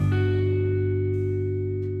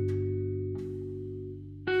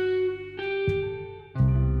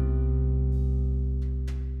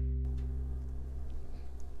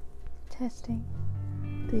Testing.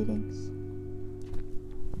 Greetings.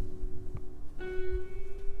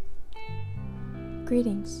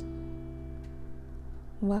 Greetings.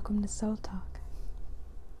 Welcome to Soul Talk.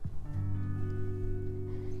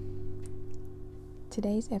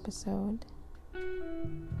 Today's episode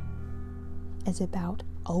is about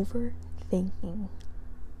overthinking.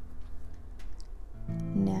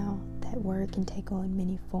 Now, that word can take on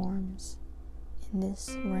many forms in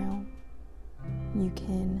this realm. You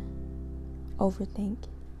can overthink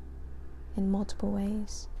in multiple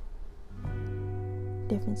ways.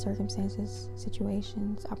 Different circumstances,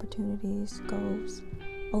 situations, opportunities, goals.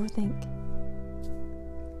 Overthink.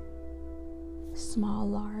 Small,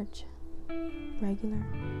 large, regular.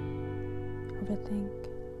 Overthink.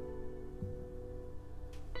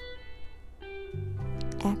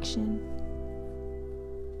 Action.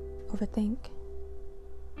 Overthink.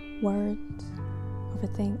 Words.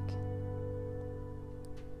 Overthink.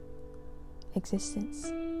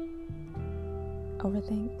 Existence.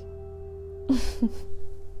 Overthink.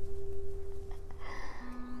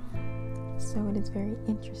 So it is very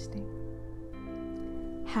interesting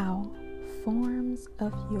how forms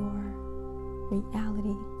of your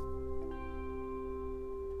reality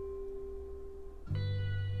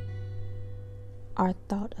are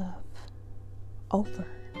thought of over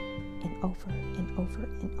and over and over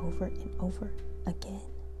and over and over again.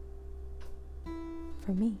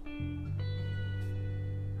 For me,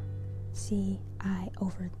 see, I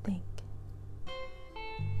overthink.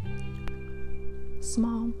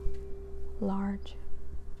 Small, large,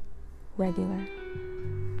 regular.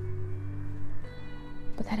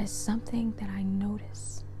 But that is something that I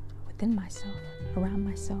notice within myself, around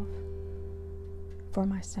myself, for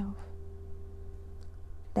myself,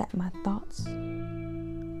 that my thoughts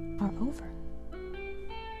are over.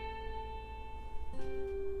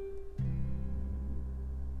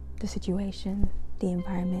 The situation, the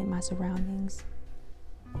environment, my surroundings,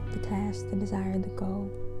 the task, the desire, the goal.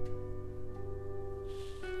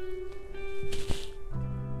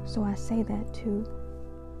 So I say that to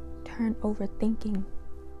turn overthinking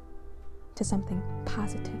to something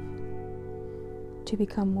positive, to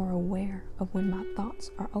become more aware of when my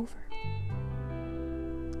thoughts are over,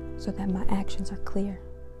 so that my actions are clear,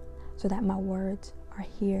 so that my words are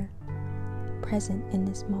here, present in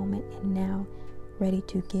this moment and now, ready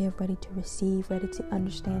to give, ready to receive, ready to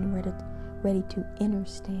understand, ready to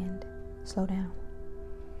understand. Slow down.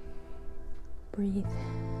 Breathe.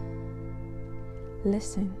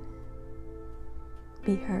 Listen.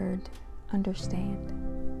 Be heard. Understand.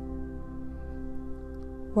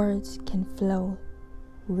 Words can flow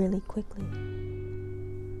really quickly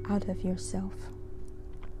out of yourself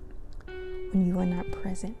when you are not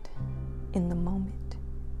present in the moment,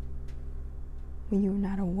 when you are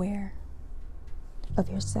not aware of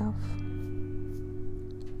yourself.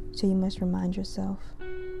 So you must remind yourself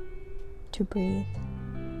to breathe,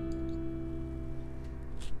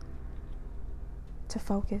 to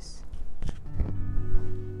focus,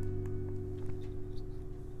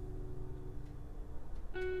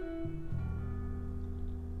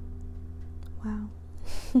 wow.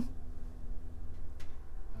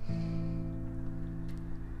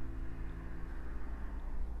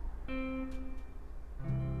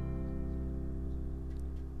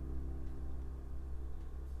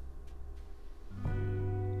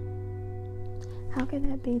 How can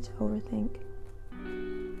that be to overthink?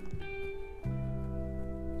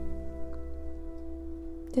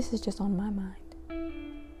 This is just on my mind.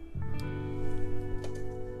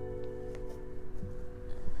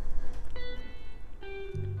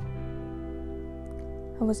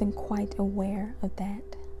 I wasn't quite aware of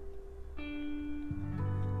that.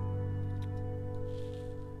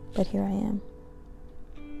 But here I am.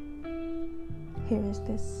 Here is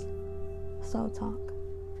this soul talk.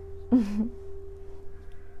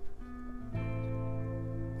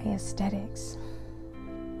 Aesthetics.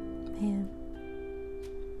 Man.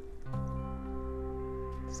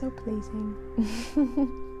 So pleasing.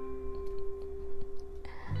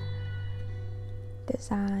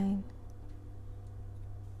 Design.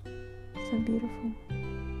 So beautiful.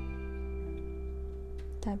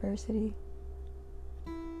 Diversity.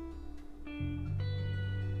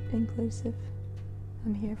 Inclusive.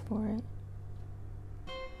 I'm here for it.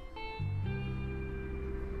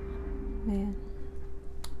 Man.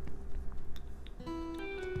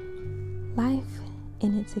 Life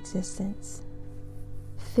in its existence.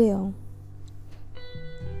 Feel,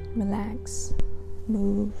 relax,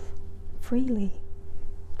 move freely,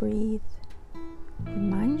 breathe.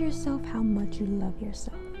 Remind yourself how much you love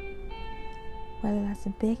yourself. Whether that's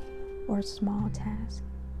a big or small task,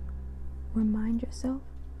 remind yourself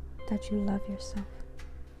that you love yourself.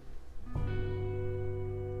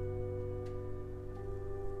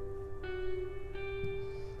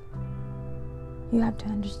 You have to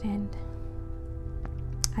understand.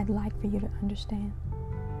 I'd like for you to understand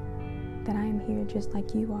that I am here just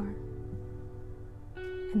like you are.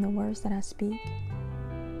 And the words that I speak,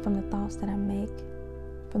 from the thoughts that I make,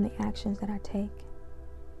 from the actions that I take,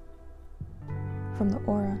 from the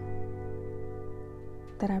aura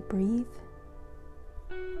that I breathe,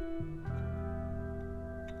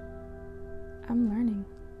 I'm learning.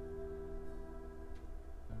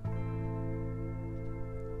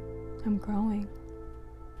 I'm growing.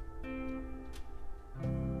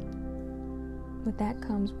 With that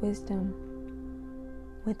comes wisdom.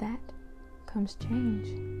 With that comes change.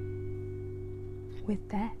 With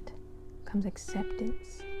that comes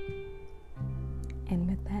acceptance. And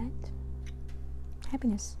with that,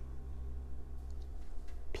 happiness,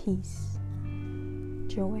 peace,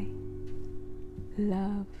 joy,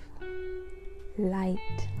 love,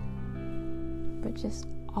 light, but just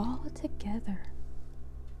all together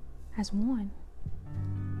as one.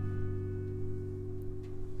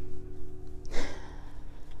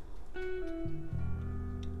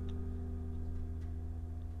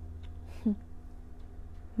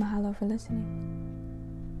 Mahalo for listening.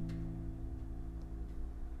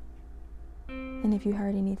 And if you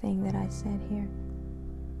heard anything that I said here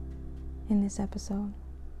in this episode,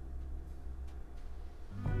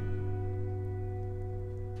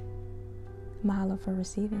 mahalo for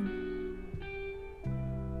receiving.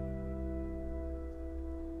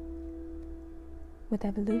 With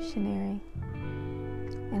evolutionary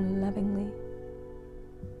and lovingly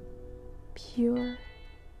pure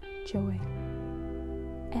joy,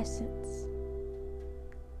 essence.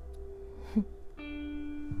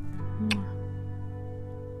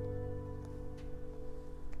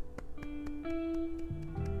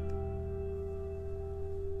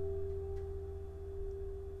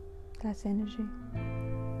 That's energy.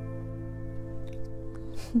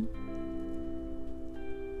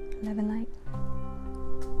 Love and light.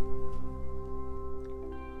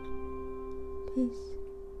 Peace.